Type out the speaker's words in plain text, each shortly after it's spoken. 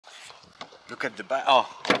Look at the bike. Oh,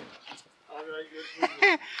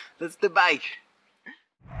 that's the bike.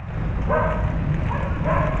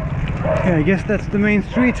 Okay, I guess that's the main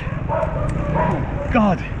street. Oh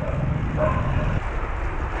God.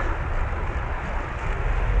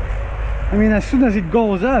 I mean, as soon as it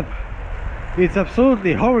goes up, it's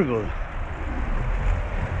absolutely horrible.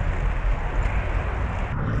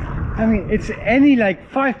 I mean, it's any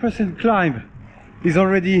like 5% climb is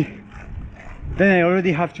already, then I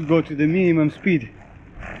already have to go to the minimum speed.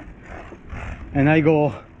 And I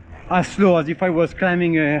go as slow as if I was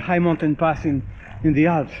climbing a high mountain pass in the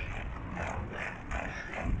Alps.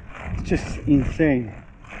 It's just insane.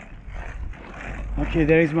 Okay,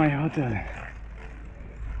 there is my hotel.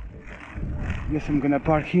 Guess I'm gonna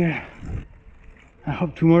park here. I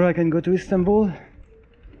hope tomorrow I can go to Istanbul.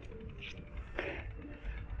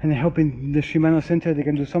 And I hope in the Shimano Center they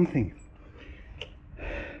can do something.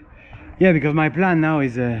 Yeah, because my plan now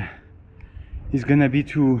is gonna be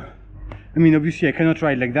to, I mean, obviously I cannot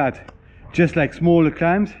ride like that. Just like smaller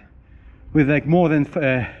climbs with like more than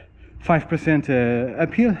 5%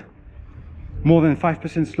 uphill, more than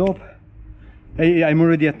 5% slope. I'm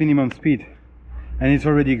already at minimum speed and it's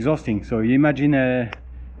already exhausting. So you imagine a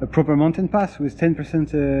proper mountain pass with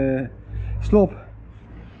 10% slope.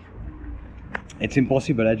 It's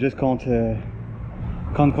impossible. I just can't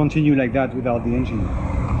continue like that without the engine.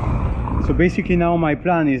 So basically now my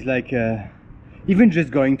plan is like even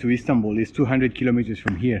just going to Istanbul is 200 kilometers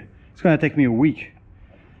from here. It's gonna take me a week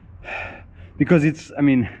because it's, I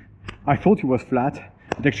mean, I thought it was flat,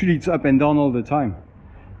 but actually it's up and down all the time.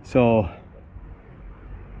 So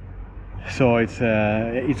it's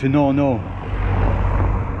a no-no.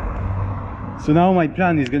 So now my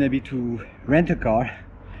plan is gonna be to rent a car,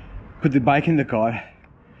 put the bike in the car,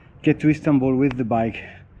 get to Istanbul with the bike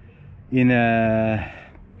in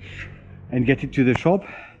and get it to the shop,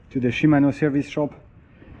 to the Shimano service shop,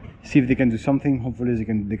 see if they can do something. Hopefully they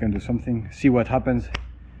can do something, see what happens.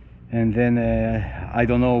 And then I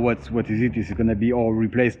don't know what is it. Is it gonna be or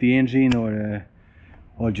replace the engine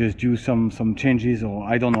or just do some changes, or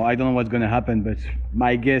I don't know what's gonna happen, but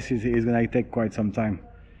my guess is it's gonna take quite some time.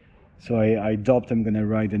 So I doubt I'm gonna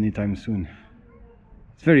ride anytime soon.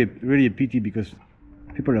 It's really a pity because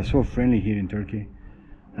people are so friendly here in Turkey,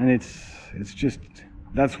 and it's just,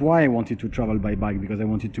 that's why I wanted to travel by bike, because I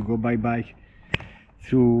wanted to go by bike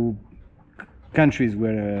through countries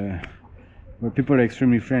where people are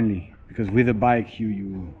extremely friendly. Because with a bike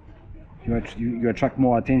you attract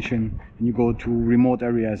more attention, and you go to remote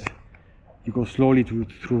areas, you go slowly through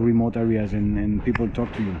remote areas, and people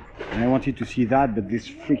talk to you. And I wanted to see that, but this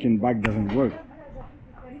freaking bike doesn't work.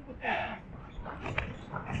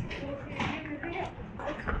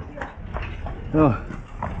 Oh.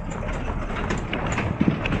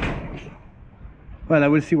 Well, I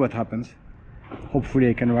will see what happens. Hopefully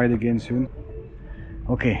I can ride again soon.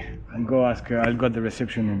 Okay, I'll go at the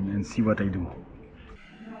reception and see what I do.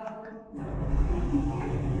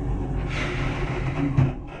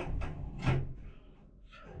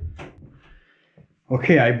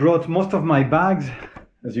 Okay, I brought most of my bags,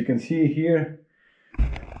 as you can see here.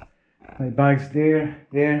 My bags there.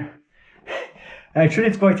 Actually,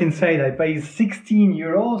 it's quite insane. I paid 16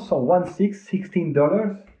 euros, so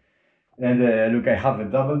 $16. And look, I have a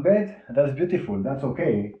double bed. That's beautiful. That's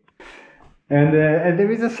okay. And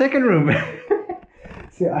there is a second room.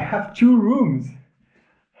 See, I have 2 rooms.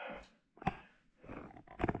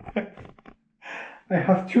 I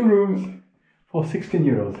have 2 rooms for 16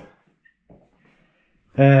 euros.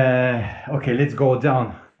 Okay, let's go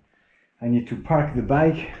down. I need to park the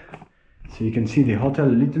bike so you can see the hotel a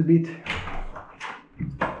little bit.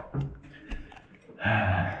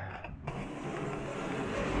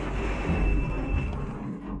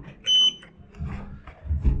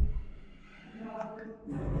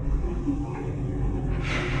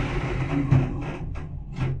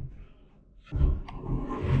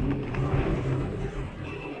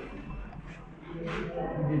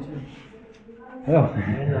 Oh.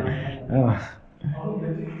 Oh.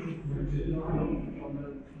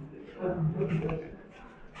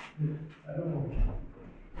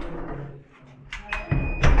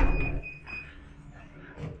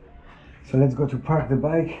 So let's go to park the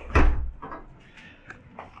bike.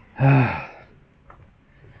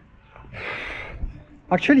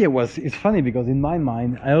 Actually, it's funny because in my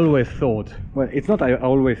mind I always thought, well, it's not I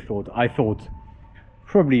always thought, I thought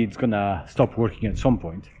probably it's gonna stop working at some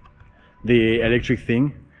point. The electric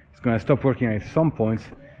thing is gonna stop working at some point,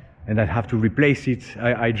 and I'd have to replace it.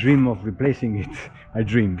 I dream of replacing it. I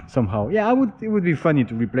dream somehow. Yeah, it would be funny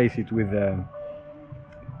to replace it with a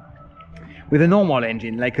normal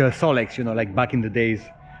engine, like a Solex, you know, like back in the days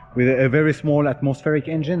with a very small atmospheric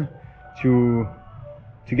engine to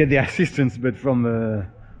get the assistance, but from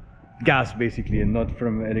gas basically, and not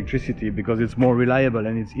from electricity, because it's more reliable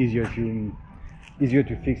and it's easier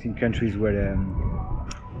to fix in countries where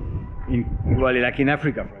like in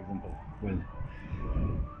Africa, for example. Well,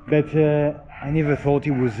 but I never thought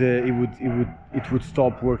it would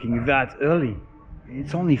stop working that early.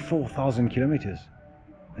 It's only 4,000 kilometers.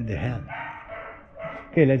 What the hell?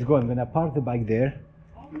 Okay, let's go. I'm gonna park the bike there,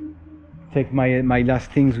 take my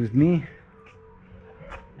last things with me,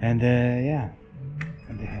 and yeah.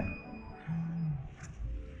 What the hell?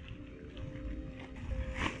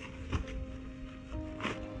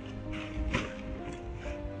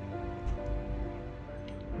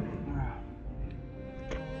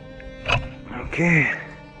 Okay.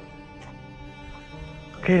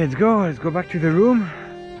 Okay, let's go. Let's go back to the room.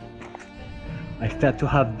 I start to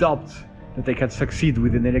have doubts that I can succeed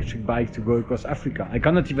with an electric bike to go across Africa. I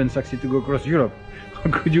cannot even succeed to go across Europe. How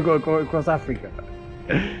could you go across Africa?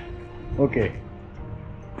 Okay.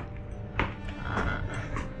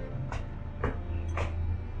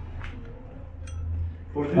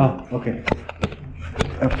 Okay.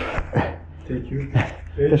 Thank you.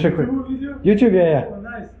 YouTube video? YouTube, yeah. Oh,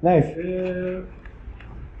 nice. Nice.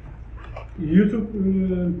 YouTube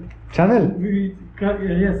Channel?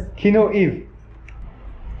 yes. Kino Eve.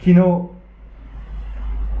 Kino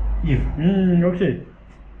Eve. Okay.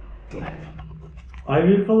 I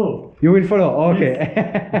will follow. You will follow? Oh, okay.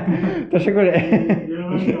 Teşekkür. You're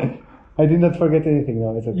welcome. I did not forget anything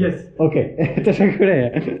now. It's okay. Yes. Okay. Teşekkür.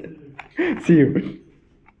 See you.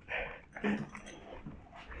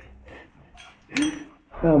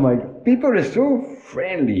 Oh my God. People are so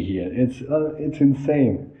friendly here. It's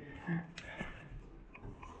insane.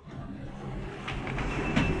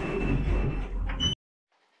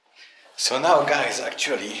 So now guys,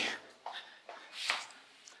 actually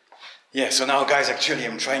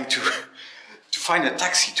I'm trying to find a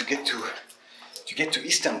taxi to get to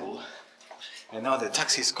Istanbul. And now the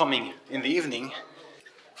taxi is coming in the evening.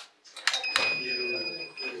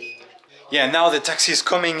 Yeah, now the taxi is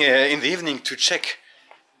coming in the evening to check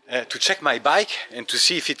my bike and to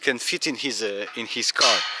see if it can fit in his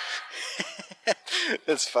car.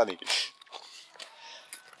 That's funny.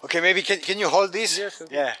 Okay, maybe can you hold this? Yes.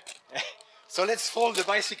 Okay. Yeah. So let's fold the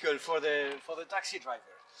bicycle for the taxi driver.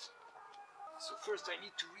 So first I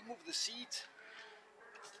need to remove the seat.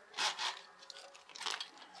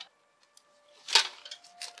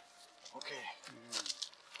 Okay.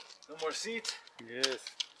 No more seat. Yes.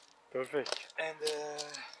 Perfect. And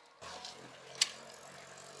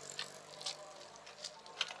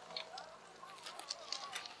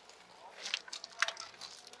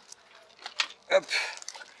up.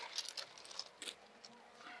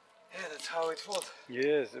 Yeah, that's how it folds.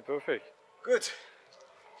 Yes, perfect. Good.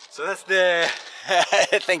 So that's the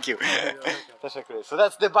thank you. So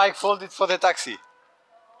that's the bike folded for the taxi.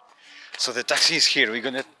 So the taxi is here. We're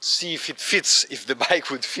gonna see if it fits, if the bike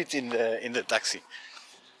would fit in the taxi.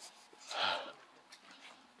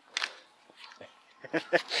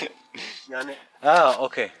 Yani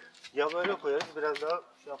Okay. ya böyle koyarız biraz daha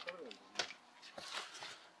şey yapalım.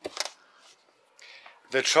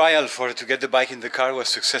 The trial to get the bike in the car was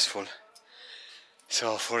successful.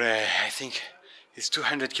 So for I think it's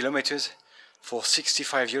 200 kilometers for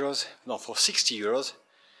 65 euros. No, for 60 euros.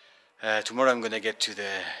 Tomorrow I'm gonna get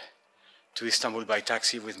to Istanbul by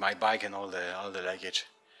taxi with my bike and all the luggage.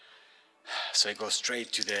 So I go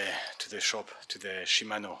straight to the shop, to the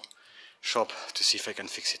Shimano shop, to see if I can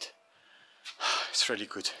fix it. It's really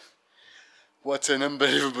good. What an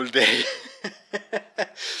unbelievable day.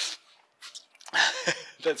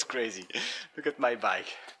 That's crazy. Look at my bike.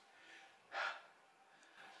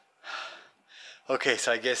 Okay,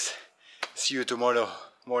 so I guess see you tomorrow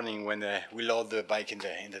morning when we load the bike in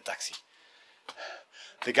the taxi.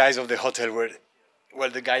 The guys of the hotel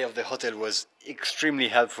the guy of the hotel was extremely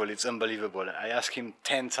helpful. It's unbelievable. I asked him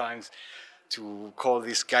 10 times to call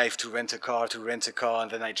this guy to rent a car,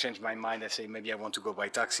 and then I changed my mind. I say maybe I want to go by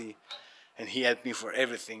taxi, and he helped me for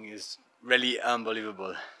everything. It's really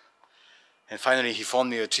unbelievable. And finally he found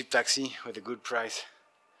me a cheap taxi with a good price.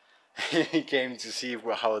 He came to see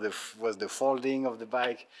how was the folding of the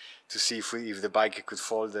bike, to see if the bike could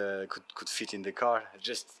fold, could fit in the car.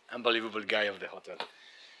 Just unbelievable guy of the hotel.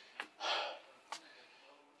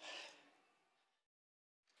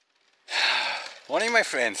 Morning, my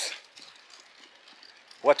friends.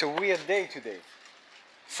 What a weird day today.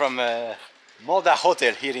 From Moda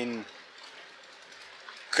Hotel here in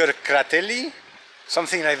Kırklareli,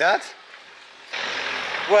 something like that.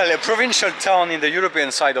 Well, a provincial town in the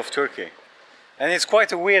European side of Turkey. And it's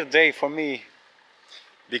quite a weird day for me,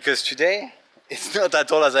 because today it's not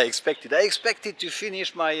at all as I expected. I expected to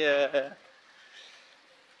finish my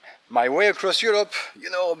my way across Europe, you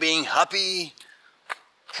know, being happy,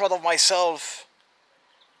 proud of myself.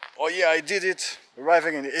 Oh yeah, I did it.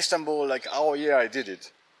 Arriving in Istanbul, like, oh yeah, I did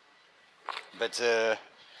it. But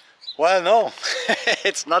well, no,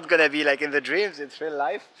 it's not gonna be like in the dreams. It's real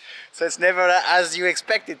life, so it's never as you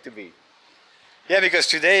expect it to be. Yeah, because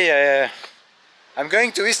today I'm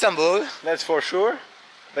going to Istanbul, that's for sure.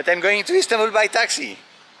 But I'm going to Istanbul by taxi,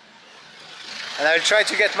 and I'll try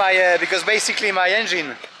to get my because basically my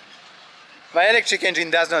engine, my electric engine,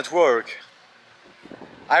 does not work.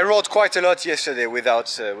 I rode quite a lot yesterday without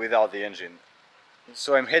the engine,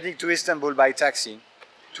 so I'm heading to Istanbul by taxi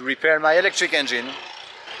to repair my electric engine.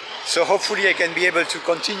 So hopefully I can be able to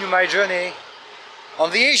continue my journey on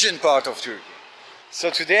the Asian part of Turkey. So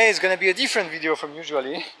today is going to be a different video from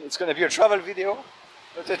usually. It's going to be a travel video,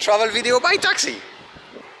 but a travel video by taxi.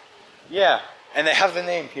 Yeah, and I have the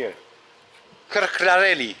name here.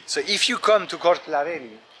 Kırklareli. So if you come to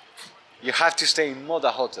Kırklareli, you have to stay in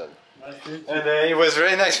Moda Hotel. And it was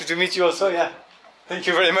very nice to meet you also, yeah. Thank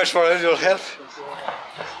you very much for all your help.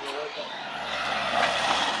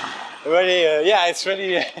 Really, yeah, it's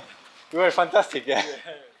really, you were fantastic, yeah.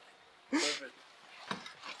 Perfect.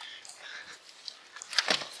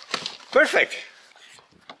 Perfect.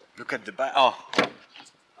 Look at the bike. Oh,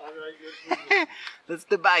 that's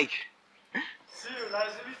the bike. See you,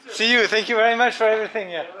 nice to meet you. See you. Thank you very much for everything.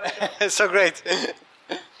 Yeah, it's so great.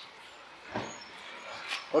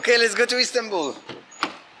 Okay, let's go to Istanbul.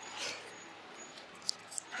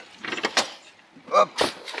 Up.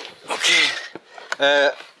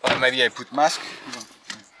 Okay. Oh, maybe I put mask.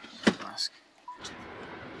 Mask.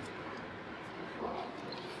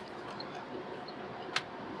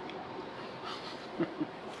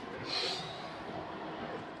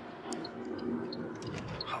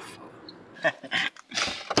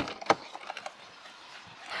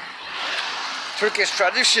 Turkish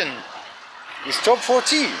tradition is top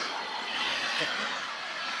 40.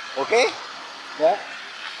 Okay? Yeah?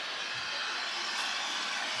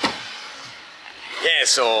 Yeah,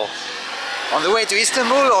 so on the way to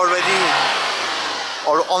Istanbul already,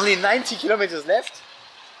 or only 90 kilometers left,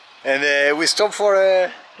 and we stop for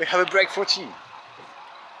we have a break for tea.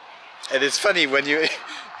 And it's funny when you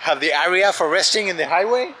have the area for resting in the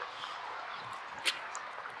highway,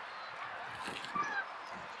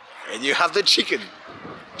 and you have the chicken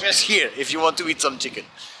just here if you want to eat some chicken.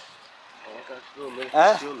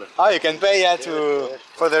 Huh? Oh, you can pay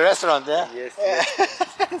for the restaurant, yeah? Yes, yes.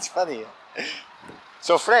 It's funny.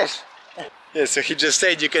 So fresh. Yeah, so he just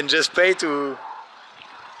said you can just pay to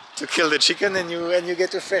kill the chicken, and you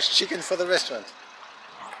get a fresh chicken for the restaurant.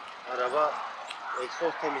 Araba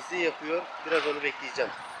egzoz temizliği yapıyor. Biraz onu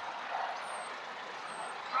bekleyeceğim.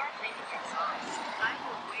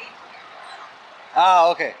 Ah,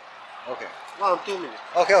 okay. Okay. 1-2 minutes.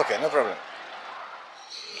 Okay, okay, no problem.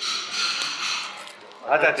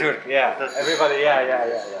 Atatürk, yeah. Everybody,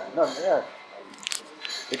 yeah. No, yeah.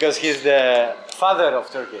 Because he's the father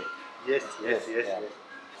of Turkey. Yes, yes, Yeah. yes, yes.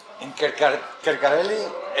 In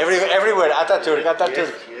Kırklareli, everywhere, Atatürk.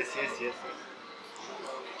 Yes, yes, yes, yes.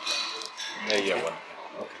 There you go.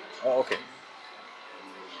 Okay. Oh, okay.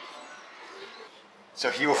 So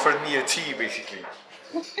he offered me a tea, basically.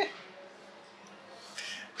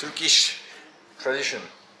 Turkish tradition.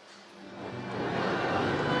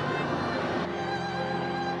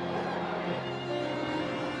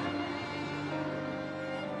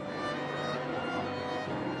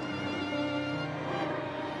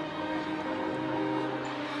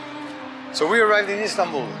 So we arrived in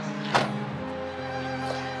Istanbul.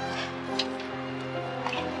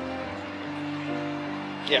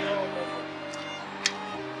 Yeah.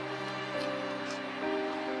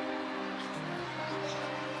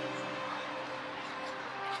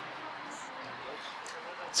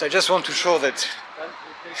 So I just want to show that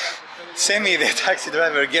Semi, the taxi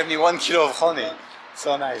driver, gave me 1 kilo of honey.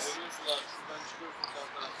 So nice.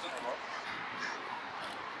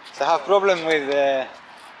 So I have problem with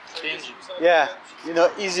yeah, you know,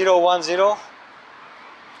 E010.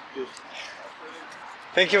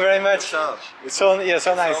 Thank you very much. It's so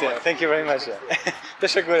nice. Yeah. Thank you very much. Yeah.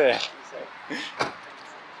 Teşekkür ederim.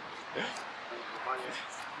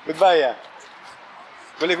 Goodbye. Yeah.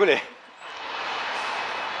 Güle güle.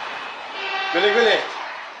 Güle güle.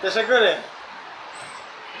 Teşekkür ederim.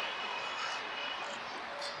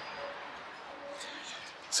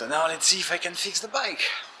 So now let's see if I can fix the bike.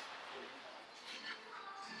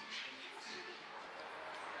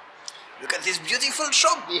 Look at this beautiful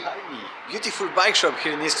shop behind me. Beautiful bike shop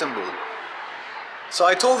here in Istanbul. So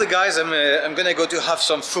I told the guys I'm gonna go to have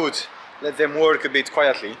some food, let them work a bit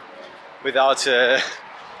quietly, without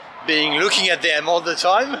being looking at them all the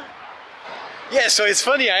time. Yeah, so it's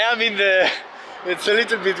funny, I am in the... It's a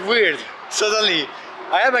little bit weird. Suddenly,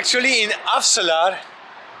 I am actually in Avsalar,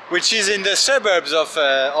 which is in the suburbs of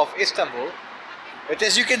Istanbul. But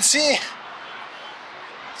as you can see,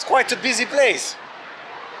 it's quite a busy place.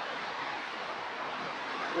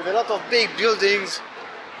 With a lot of big buildings,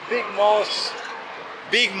 big mosques,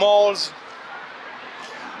 big malls.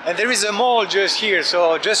 And there is a mall just here,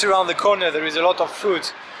 so just around the corner there is a lot of food.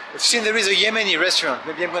 I've seen there is a Yemeni restaurant.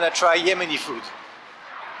 Maybe I'm gonna try Yemeni food.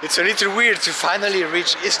 It's a little weird to finally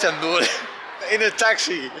reach Istanbul in a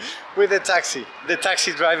taxi, with a taxi. The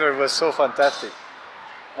taxi driver was so fantastic.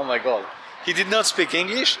 Oh my god. He did not speak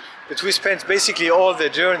English, but we spent basically all the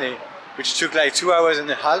journey, which took like 2 hours and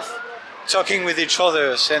a half, talking with each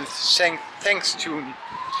other, and thanks to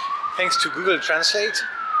Google Translate.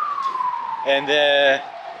 And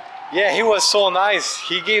yeah, he was so nice.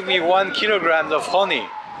 He gave me 1 kilogram of honey,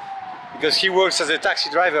 because he works as a taxi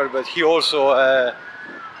driver, but he also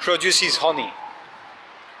produces honey.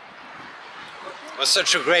 He was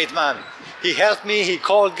such a great man. He helped me, he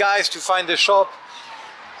called guys to find the shop.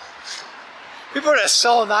 People are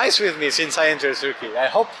so nice with me since I entered Turkey. I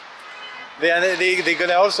hope they're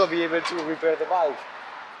gonna also be able to repair the bike.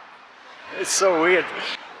 It's so weird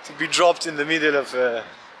to be dropped in the middle of a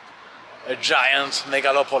giant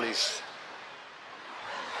megalopolis.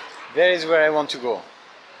 There is where I want to go.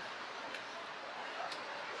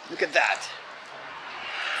 Look at that.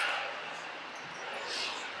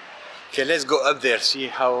 Okay, let's go up there, see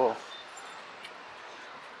how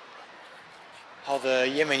the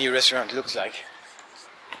Yemeni restaurant looks like.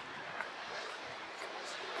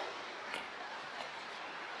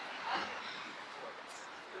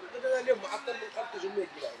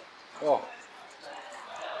 Oh.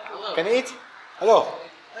 Can you eat? Hello?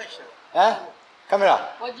 Huh? Camera?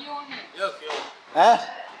 What do you want? Huh?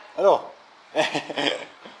 Hello?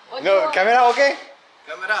 No, camera okay?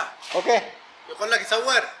 كاميرا Okay. يقول لك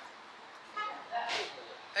صور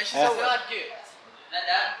ايش يصور؟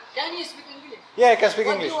 Can you speak English? Yeah, I can speak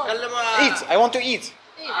What do English. you want? كلمة Eat. I want to eat.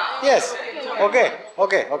 Yes. Okay.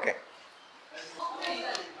 Okay. Okay.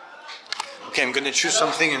 Okay, I'm gonna choose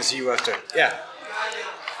something and see you after. Yeah.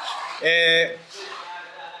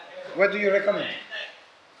 What do you recommend?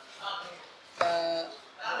 We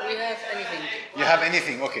have anything. You have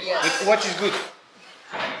anything? Okay. Yes. But what is good?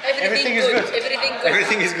 Everything is good. Everything good.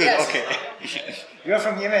 Everything is good. Yes. Okay. You are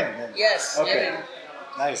from Yemen. Then? Yes. Okay. Yemen.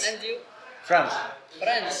 Nice. And you? France.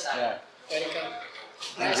 France. Yeah. Welcome.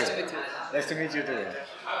 Thank Nice you. to meet you. Nice to meet you too.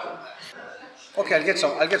 Okay, I'll get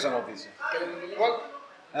some. I'll get some of these. One.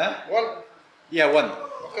 Huh? One. Yeah, one.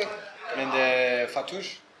 Okay. And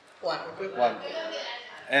fatouche, One. one.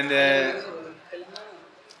 And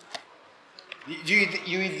you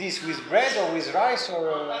eat this with bread or with rice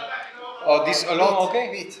or this alone?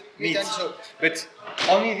 Okay. Meat. Meat. And soup. But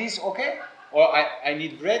only this okay? Or I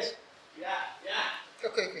need bread?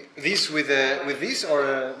 Okay. Okay. This with this or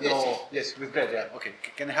no? Yes. Yes, with bread. Yeah. Okay.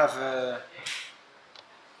 Can I have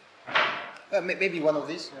maybe one of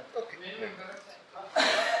these? Yeah. Okay.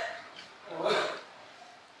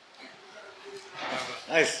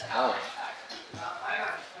 Nice. Wow.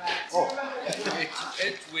 Oh.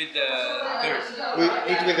 It with dirt. We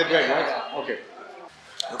eat with the bread, right? Okay.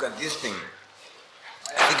 Look at this thing.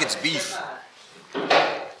 I think it's beef.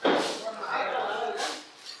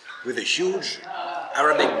 With a huge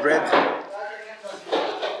Arabic bread,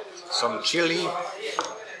 some chili,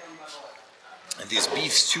 and this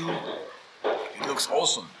beef stew. It looks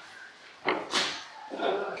awesome.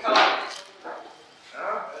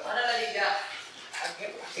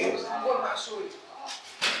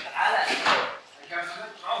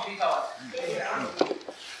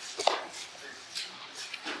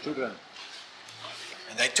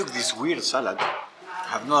 And I took this weird salad. I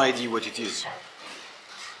have no idea what it is.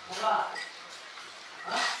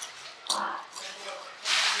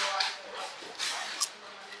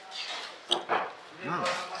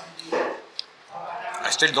 I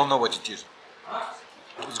still don't know what it is.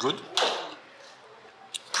 It's good.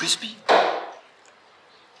 Crispy.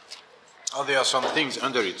 Oh, there are some things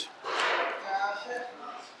under it.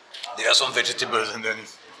 There are some vegetables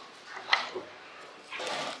underneath.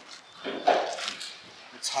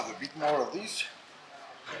 Let's have a bit more of this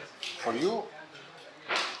for you.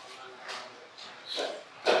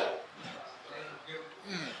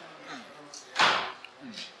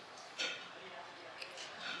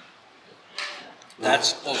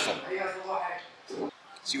 That's awesome.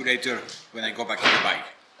 See you later when I go back to the bike.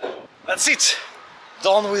 That's it.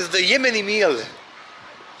 Done with the Yemeni meal.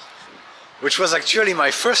 which was actually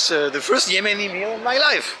my first, the first Yemeni meal in my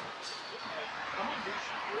life.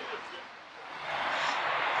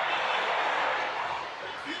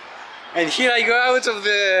 And here I go out of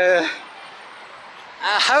the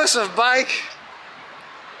house of bike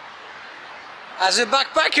as a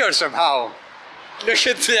backpacker somehow. Look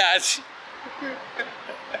at that.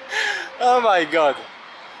 Oh my god.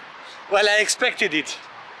 Well, I expected it.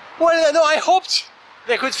 Well, no, I hoped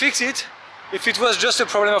they could fix it if it was just a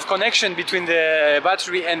problem of connection between the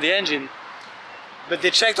battery and the engine. But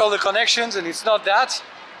they checked all the connections and it's not that.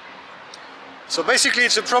 So basically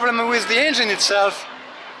it's a problem with the engine itself.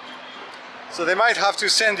 So they might have to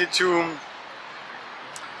send it to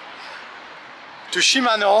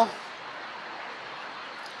Shimano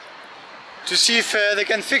to see if they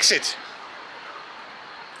can fix it.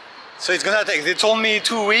 So it's gonna take, they told me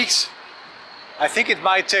 2 weeks. I think it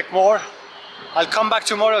might take more. I'll come back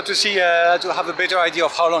tomorrow to see, to have a better idea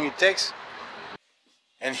of how long it takes.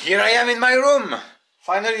 And here I am in my room.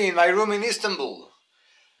 Finally in my room in Istanbul.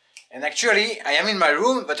 And actually, I am in my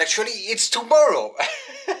room, but actually it's tomorrow.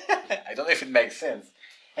 I don't know if it makes sense.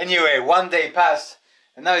 Anyway, 1 day passed,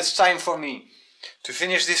 and now it's time for me to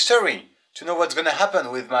finish this story, to know what's gonna happen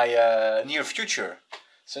with my near future.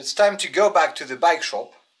 So it's time to go back to the bike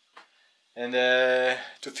shop and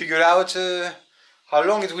to figure out how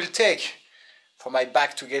long it will take for my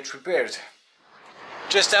bike to get repaired.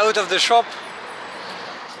 Just out of the shop,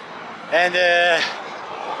 and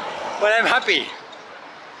well, I'm happy.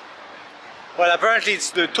 Well, apparently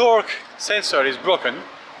it's the torque sensor is broken,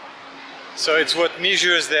 so it's what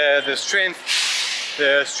measures the strength,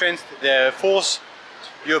 the force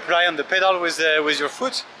you apply on the pedal with your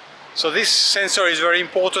foot. So this sensor is very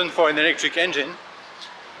important for an electric engine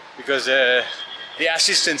because the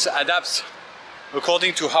assistance adapts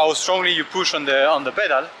according to how strongly you push on the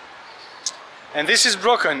pedal. And this is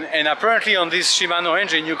broken, and apparently on this Shimano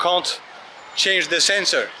engine you can't change the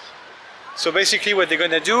sensor. So basically what they're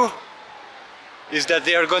gonna do is that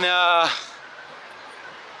they're gonna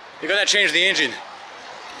change the engine.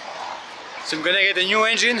 So I'm gonna get a new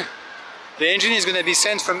engine. The engine is gonna be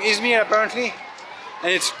sent from Izmir apparently,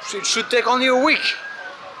 and it should take only a week.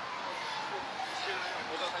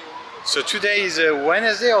 So today is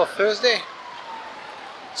Wednesday or Thursday,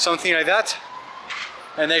 something like that,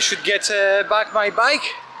 and I should get back my bike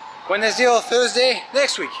Wednesday or Thursday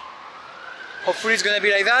next week. Hopefully it's gonna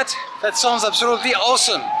be like that. That sounds absolutely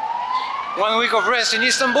awesome. 1 week of rest in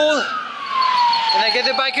Istanbul, and I get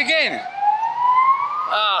the bike again.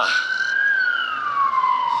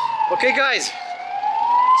 Okay guys,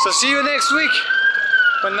 so see you next week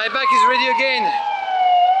when my bike is ready again.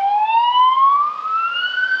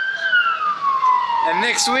 And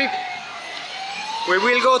next week we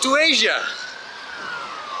will go to Asia.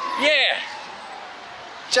 Yeah.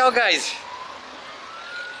 Ciao guys.